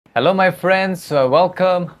Hello, my friends.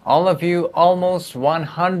 Welcome, all of you, almost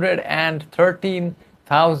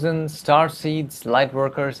 113,000 starseeds,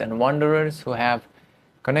 lightworkers, and wanderers who have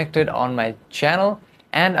connected on my channel.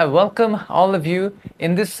 And I welcome all of you.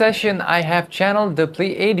 In this session, I have channeled the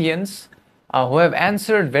Pleiadians who have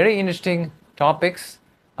answered very interesting topics.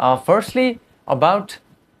 Firstly, about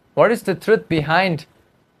what is the truth behind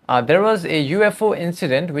there was a UFO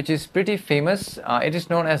incident which is pretty famous. It is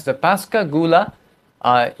known as the Pascagoula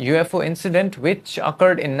UFO incident, which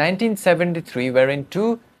occurred in 1973, wherein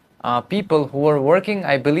two people who were working,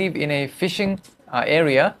 I believe, in a fishing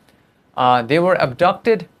area, they were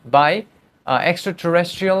abducted by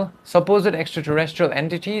supposed extraterrestrial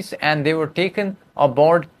entities, and they were taken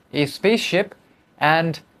aboard a spaceship.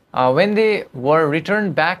 And when they were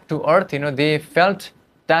returned back to Earth, they felt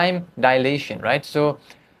time dilation, right? So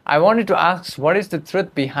I wanted to ask, what is the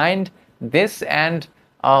truth behind this, and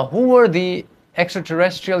who were the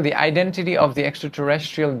identity of the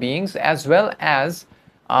extraterrestrial beings, as well as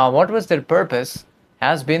what was their purpose,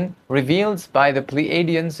 has been revealed by the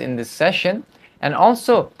Pleiadians in this session. And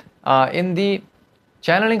also in the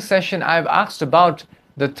channeling session, I've asked about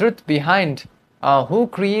the truth behind who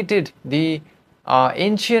created the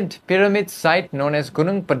ancient pyramid site known as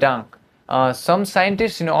Gung Padang. Some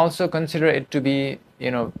scientists also consider it to be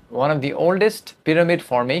one of the oldest pyramid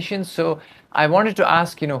formations. So I wanted to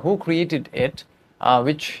ask who created it,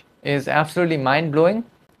 which is absolutely mind-blowing.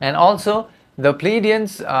 And also the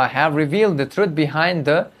Pleiadians have revealed the truth behind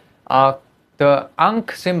the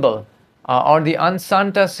Ankh symbol or the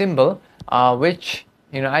Ansanta symbol, which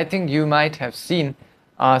I think you might have seen.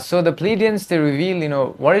 So the Pleiadians, they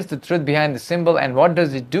reveal what is the truth behind the symbol, and what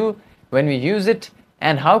does it do when we use it,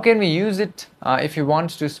 and how can we use it if you want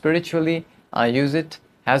to spiritually use it,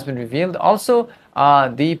 has been revealed. Also,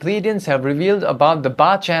 the Pleiadians have revealed about the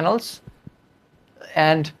Ba channels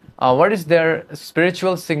and what is their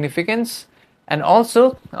spiritual significance. And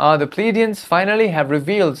also, the Pleiadians finally have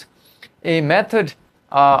revealed a method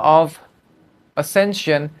of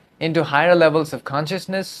ascension into higher levels of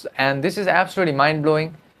consciousness, and this is absolutely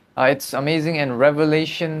mind-blowing. It's amazing, and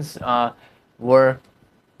revelations were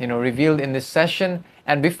revealed in this session.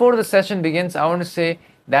 And before the session begins, I want to say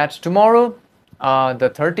that tomorrow,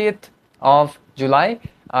 the 30th of July,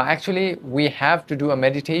 actually we have to do a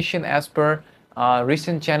meditation as per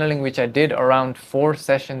recent channeling which I did around 4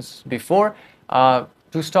 sessions before,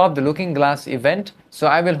 to stop the Looking Glass event. So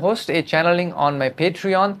I will host a channeling on my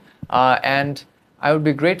Patreon, and I would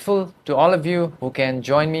be grateful to all of you who can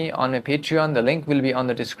join me on my Patreon. The link will be on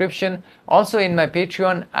the description. Also, in my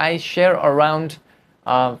Patreon, I share around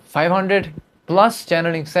 500 plus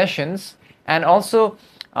channeling sessions, and also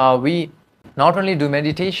we not only do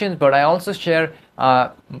meditations, but I also share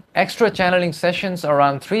extra channeling sessions,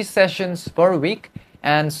 around 3 sessions per week,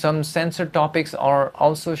 and some censored topics are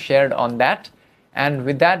also shared on that. And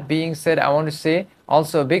with that being said, I want to say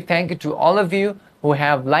also a big thank you to all of you who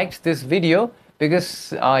have liked this video,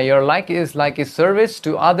 because your like is like a service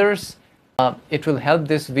to others. It will help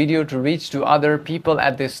this video to reach to other people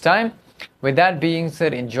at this time. With that being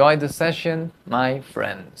said, enjoy the session, my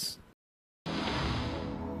friends.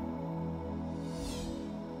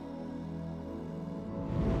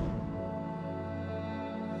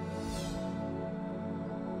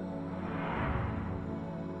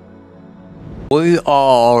 We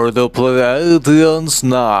are the Pleiadians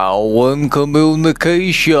now in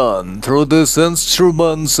communication through this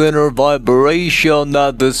instrument's inner vibration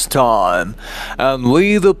at this time, and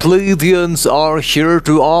we the Pleiadians are here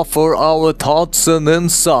to offer our thoughts and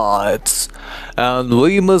insights. And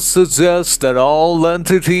we must suggest that all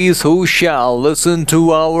entities who shall listen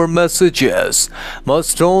to our messages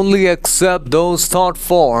must only accept those thought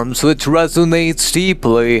forms which resonate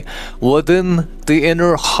deeply within the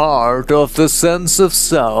inner heart of the sense of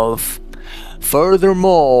self.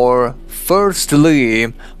 Furthermore,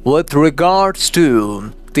 firstly, with regards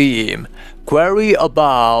to the query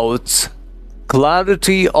about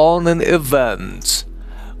clarity on an event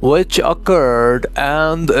which occurred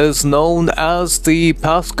and is known as the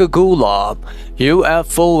Pascagoula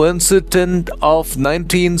UFO incident of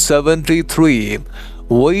 1973,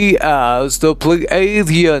 we as the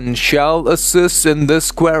Pleiadians shall assist in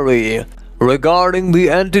this query regarding the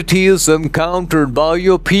entities encountered by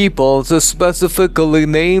your peoples, specifically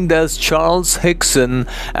named as Charles Hickson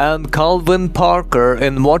and Calvin Parker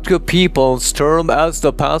in what your peoples term as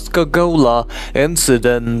the Pascagoula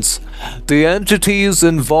incidents. The entities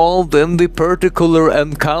involved in the particular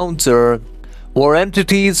encounter were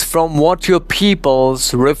entities from what your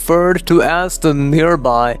peoples referred to as the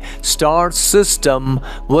nearby star system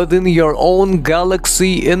within your own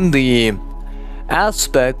galaxy in the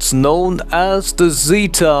aspects known as the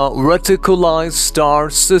Zeta Reticuli star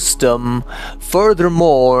system.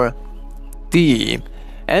 Furthermore, the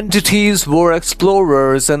entities were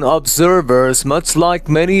explorers and observers, much like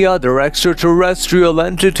many other extraterrestrial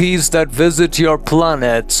entities that visit your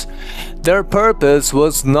planet. Their purpose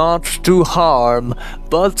was not to harm,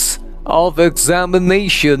 but of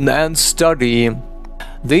examination and study.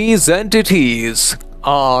 These entities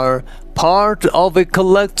are part of a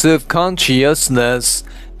collective consciousness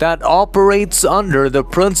that operates under the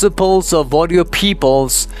principles of what your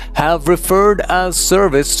peoples have referred as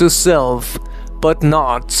service to self, but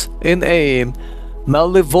not in a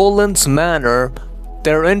malevolent manner.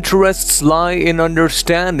 Their interests lie in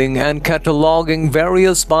understanding and cataloging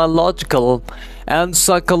various biological and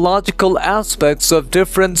psychological aspects of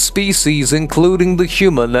different species, including the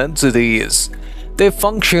human entities. They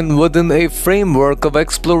function within a framework of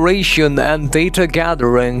exploration and data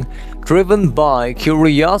gathering, driven by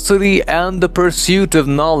curiosity and the pursuit of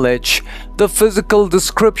knowledge. The physical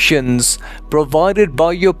descriptions provided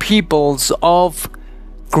by your peoples of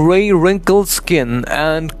gray wrinkled skin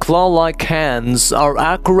and claw-like hands are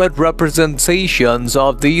accurate representations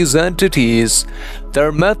of these entities.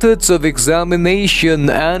 Their methods of examination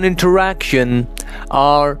and interaction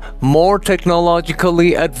are more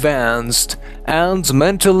technologically advanced and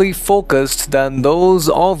mentally focused than those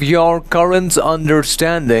of your current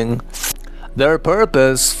understanding. Their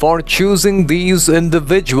purpose for choosing these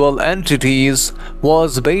individual entities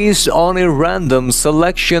was based on a random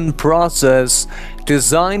selection process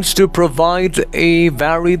designed to provide a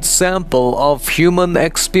varied sample of human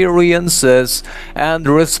experiences and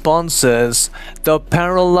responses. The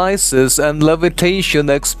paralysis and levitation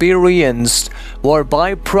experienced were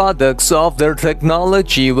byproducts of their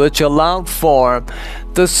technology, which allowed for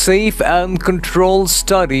the safe and controlled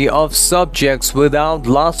study of subjects without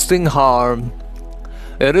lasting harm.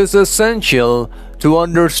 It is essential to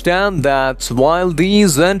understand that while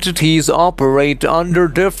these entities operate under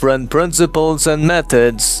different principles and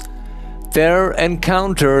methods, their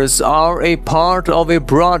encounters are a part of a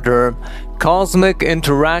broader cosmic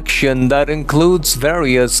interaction that includes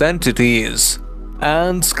various entities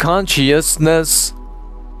and consciousness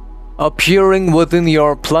appearing within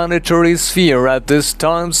your planetary sphere at this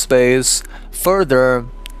time-space. Further,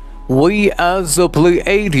 we as the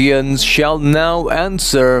Pleiadians shall now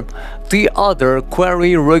answer the other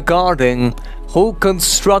query regarding who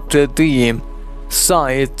constructed the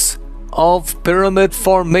site of pyramid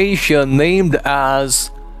formation named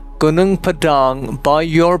as Gung Padang by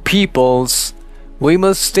your peoples. We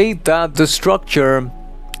must state that the structure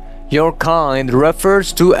your kind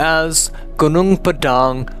refers to as Gung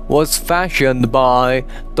Padang was fashioned by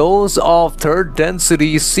those of third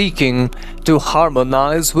density seeking to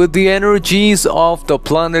harmonize with the energies of the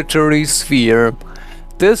planetary sphere.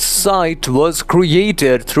 This site was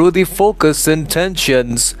created through the focused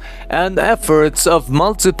intentions and efforts of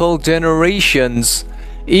multiple generations,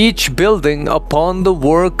 each building upon the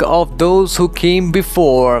work of those who came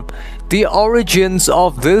before. The origins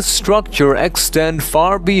of this structure extend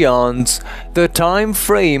far beyond the time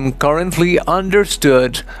frame currently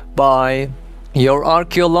understood by your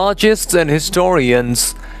archaeologists and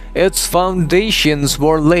historians. Its foundations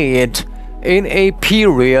were laid in a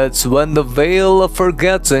period when the veil of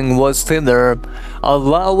forgetting was thinner,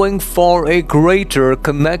 allowing for a greater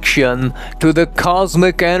connection to the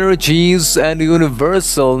cosmic energies and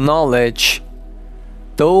universal knowledge.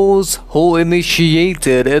 Those who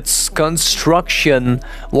initiated its construction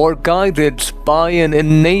were guided by an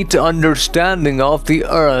innate understanding of the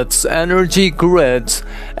Earth's energy grids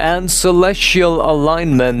and celestial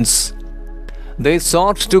alignments. They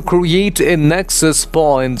sought to create a nexus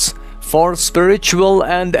point for spiritual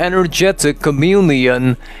and energetic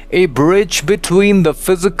communion, a bridge between the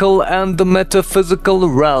physical and the metaphysical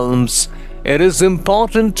realms. It is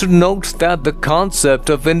important to note that the concept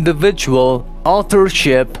of individual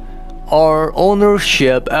authorship or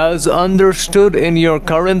ownership as understood in your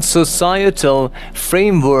current societal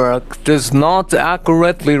framework does not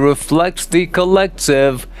accurately reflect the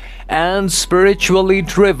collective and spiritually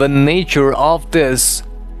driven nature of this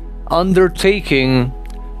undertaking.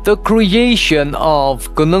 The creation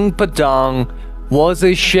of Gung Padang was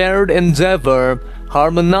a shared endeavor,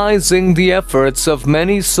 harmonizing the efforts of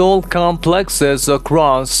many soul complexes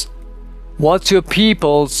across what your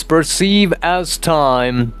peoples perceive as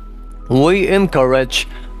time. We encourage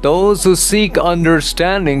those who seek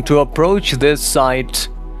understanding to approach this site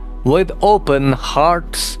with open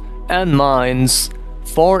hearts and minds,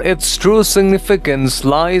 for its true significance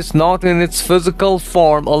lies not in its physical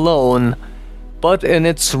form alone, but in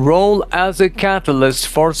its role as a catalyst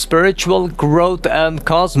for spiritual growth and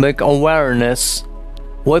cosmic awareness.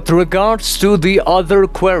 With regards to the other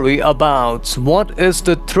query about what is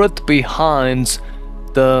the truth behind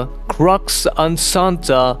the crux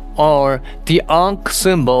ansanta or the Ankh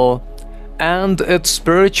symbol and its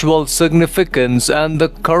spiritual significance and the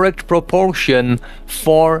correct proportion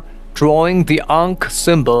for drawing the Ankh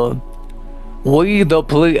symbol, we the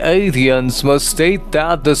Pleiadians must state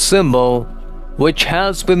that the symbol, which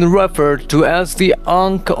has been referred to as the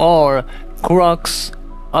Ankh or crux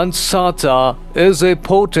ansata, is a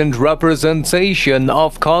potent representation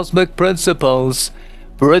of cosmic principles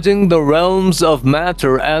bridging the realms of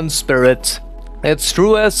matter and spirit. Its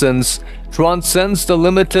true essence transcends the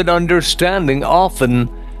limited understanding often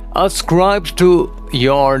ascribed to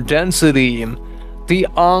your density. The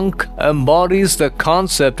Ankh embodies the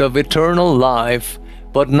concept of eternal life,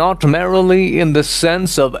 but not merely in the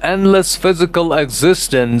sense of endless physical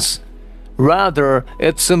existence. Rather,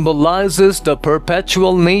 it symbolizes the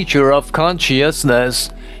perpetual nature of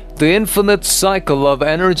consciousness, the infinite cycle of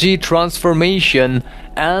energy transformation,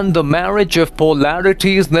 and the marriage of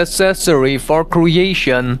polarities necessary for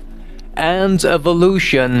creation and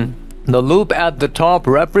evolution. The loop at the top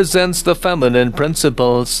represents the feminine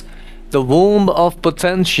principles, the womb of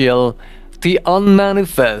potential, the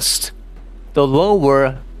unmanifest. The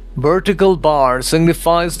lower vertical bar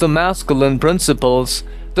signifies the masculine principles,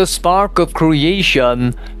 the spark of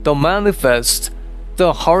creation, the manifest.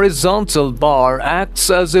 The horizontal bar acts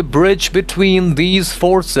as a bridge between these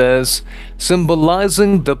forces,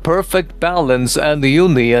 symbolizing the perfect balance and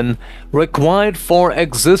union required for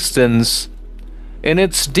existence. In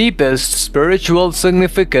its deepest spiritual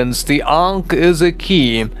significance, the Ankh is a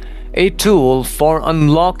key, a tool for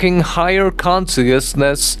unlocking higher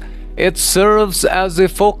consciousness. It serves as a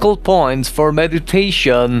focal point for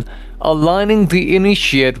meditation, aligning the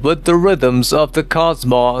initiate with the rhythms of the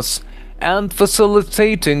cosmos and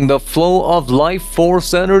facilitating the flow of life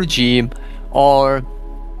force energy, or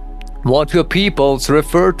what your peoples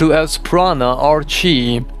refer to as prana or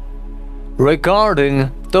chi.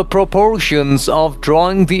 Regarding the proportions of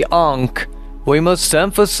drawing the Ankh, we must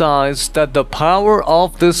emphasize that the power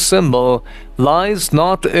of this symbol lies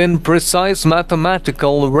not in precise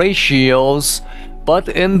mathematical ratios, but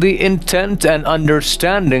in the intent and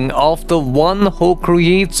understanding of the one who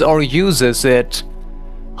creates or uses it.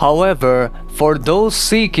 However, for those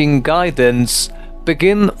seeking guidance,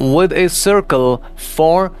 begin with a circle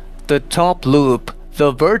for the top loop.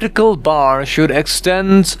 The vertical bar should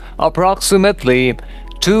extend approximately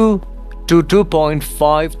 2 to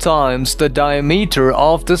 2.5 times the diameter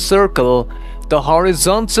of the circle. The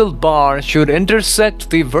horizontal bar should intersect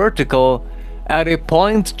the vertical at a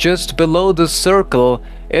point just below the circle,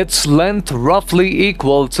 its length roughly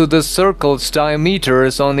equal to the circle's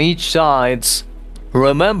diameters on each side.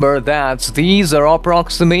 Remember that these are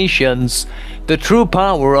approximations. The true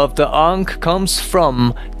power of the Ankh comes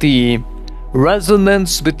from the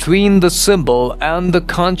resonance between the symbol and the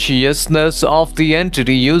consciousness of the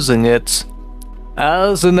entity using it.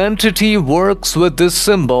 As an entity works with this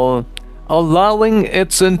symbol, allowing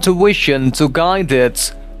its intuition to guide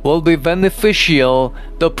it will be beneficial.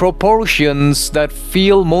 The proportions that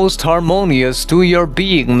feel most harmonious to your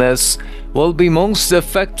beingness will be most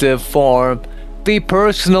effective for the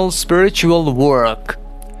personal spiritual work.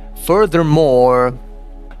 Furthermore,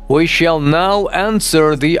 we shall now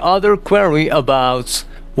answer the other query about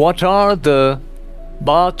what are the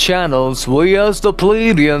Ba channels. We as the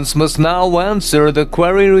Pleiadians must now answer the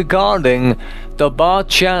query regarding the Ba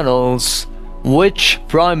channels, which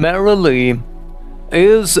primarily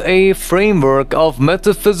is a framework of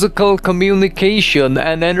metaphysical communication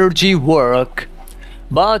and energy work.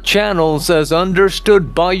 Ba channels, as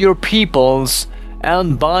understood by your peoples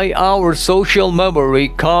and by our social memory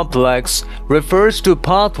complex, refers to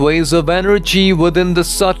pathways of energy within the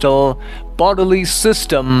subtle bodily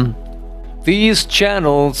system. These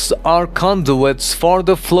channels are conduits for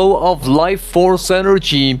the flow of life force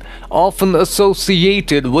energy, often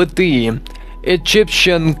associated with the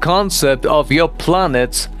Egyptian concept of your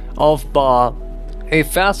planet of Ba, a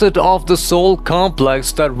facet of the soul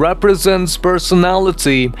complex that represents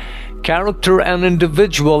personality, character, and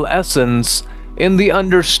individual essence. In the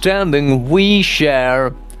understanding we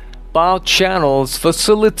share, Ba channels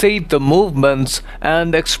facilitate the movement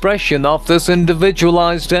and expression of this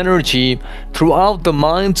individualized energy throughout the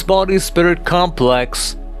mind-body-spirit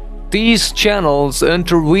complex. These channels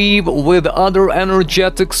interweave with other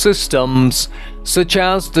energetic systems, such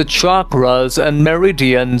as the chakras and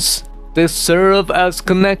meridians, They serve as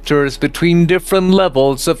connectors between different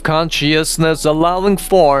levels of consciousness, allowing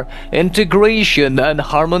for integration and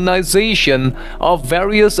harmonization of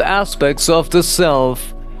various aspects of the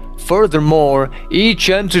self. Furthermore, each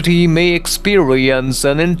entity may experience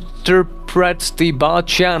and interpret the Ba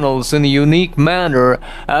channels in a unique manner,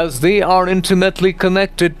 as they are intimately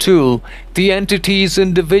connected to the entity's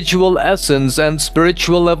individual essence and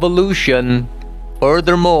spiritual evolution.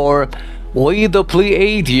 Furthermore, we the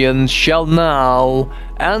Pleiadians shall now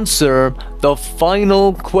answer the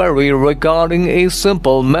final query regarding a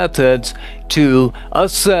simple method to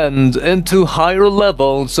ascend into higher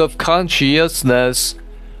levels of consciousness.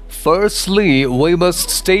 Firstly, we must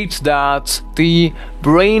state that the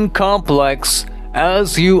brain complex,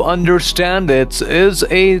 as you understand it, is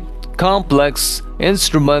a complex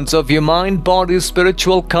instrument of your mind-body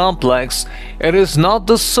spiritual complex. It is not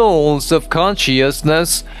the source of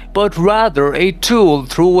consciousness, but rather a tool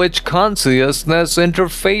through which consciousness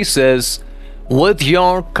interfaces with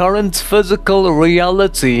your current physical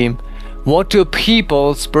reality. What your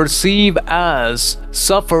peoples perceive as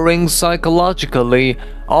suffering psychologically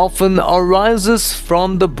often arises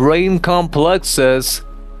from the brain complexes.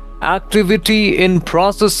 Activity in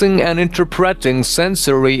processing and interpreting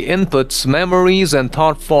sensory inputs, memories, and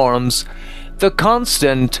thought forms. The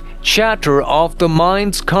constant chatter of the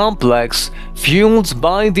mind's complex, fueled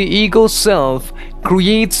by the ego self,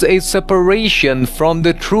 creates a separation from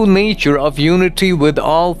the true nature of unity with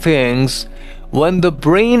all things. When the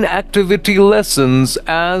brain activity lessens,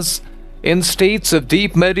 as in states of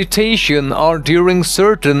deep meditation or during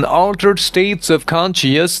certain altered states of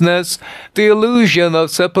consciousness, the illusion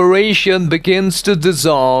of separation begins to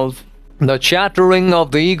dissolve. The chattering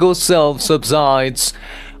of the ego self subsides,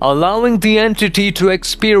 allowing the entity to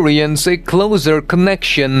experience a closer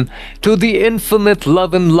connection to the infinite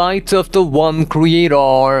love and light of the One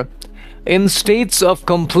Creator. In states of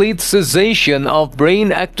complete cessation of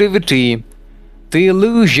brain activity, the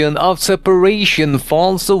illusion of separation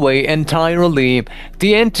falls away entirely.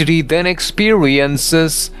 The entity then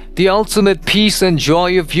experiences the ultimate peace and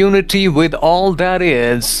joy of unity with all that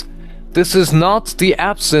is. This is not the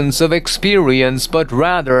absence of experience, but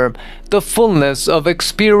rather the fullness of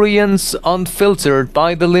experience unfiltered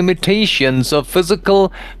by the limitations of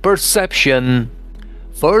physical perception.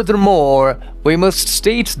 Furthermore, we must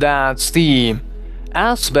state that the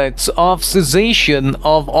aspects of cessation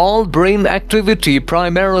of all brain activity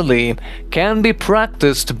primarily can be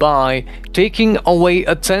practiced by taking away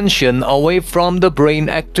attention away from the brain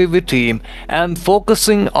activity and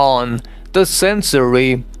focusing on the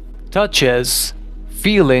sensory touches,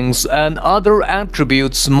 feelings, and other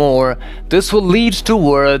attributes more. This will lead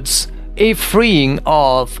towards a freeing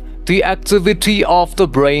of the activity of the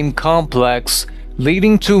brain complex,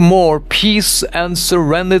 leading to more peace and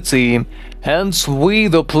serenity. Hence, we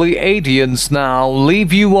the Pleiadians now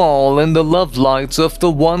leave you all in the love lights of the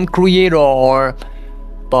One Creator.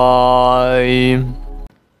 Bye.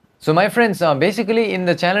 So my friends, basically in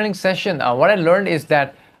the channeling session, what I learned is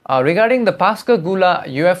that regarding the Pascagoula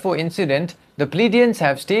UFO incident, the Pleiadians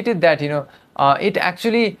have stated that it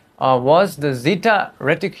actually was the Zeta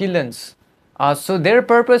Reticulans. So their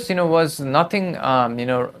purpose was nothing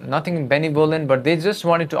nothing benevolent, but they just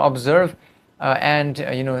wanted to observe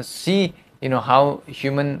and see how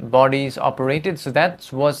human bodies operated. So that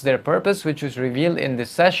was their purpose, which was revealed in this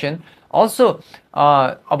session. Also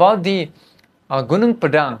about the Gung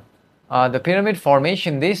Padang, the pyramid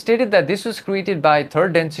formation, they stated that this was created by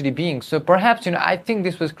third density beings. So perhaps I think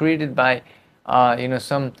this was created by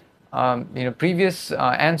some previous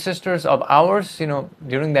ancestors of ours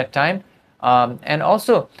during that time, and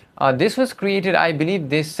also this was created, I believe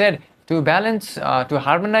they said, to balance, to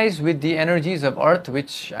harmonize with the energies of earth,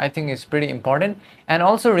 which I think is pretty important. And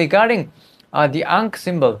also regarding the Ankh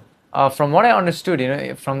symbol, from what I understood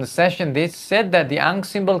from the session, they said that the Ankh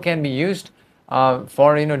symbol can be used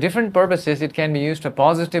for different purposes. It can be used for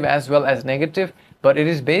positive as well as negative, but it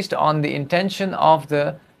is based on the intention of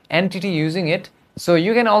the entity using it. So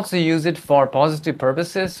you can also use it for positive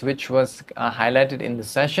purposes, which was highlighted in the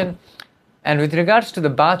session. And with regards to the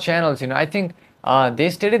Ba channels, I think they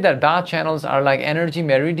stated that Ba channels are like energy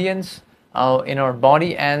meridians in our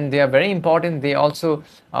body, and they are very important. They also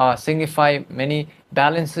signify many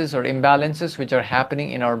balances or imbalances which are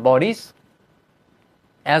happening in our bodies,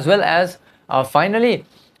 as well as finally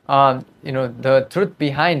the truth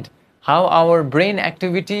behind how our brain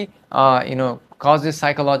activity causes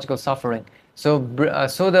psychological suffering. So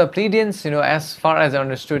the Pleiadians, as far as I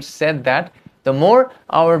understood, said that the more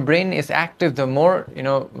our brain is active, the more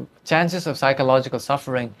chances of psychological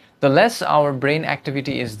suffering. The less our brain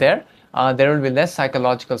activity is there, there will be less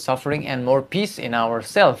psychological suffering and more peace in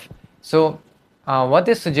ourself. So what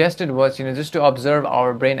they suggested was, just to observe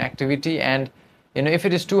our brain activity, and if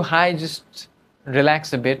it is too high, just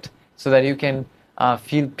relax a bit so that you can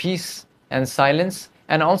feel peace and silence.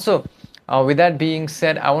 And also, with that being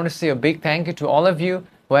said, I want to say a big thank you to all of you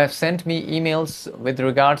who have sent me emails with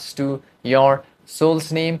regards to your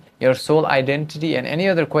soul's name, your soul identity, and any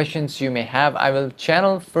other questions you may have. I will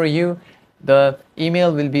channel for you. The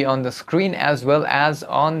email will be on the screen as well as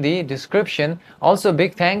on the description. Also,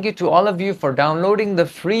 big thank you to all of you for downloading the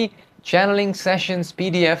free channeling sessions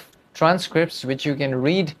PDF transcripts, which you can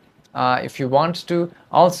read if you want to.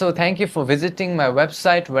 Also, thank you for visiting my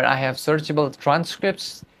website where I have searchable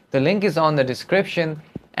transcripts. The link is on the description.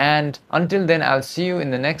 And until then, I'll see you in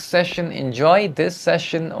the next session. Enjoy this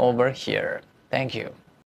session over here. Thank you.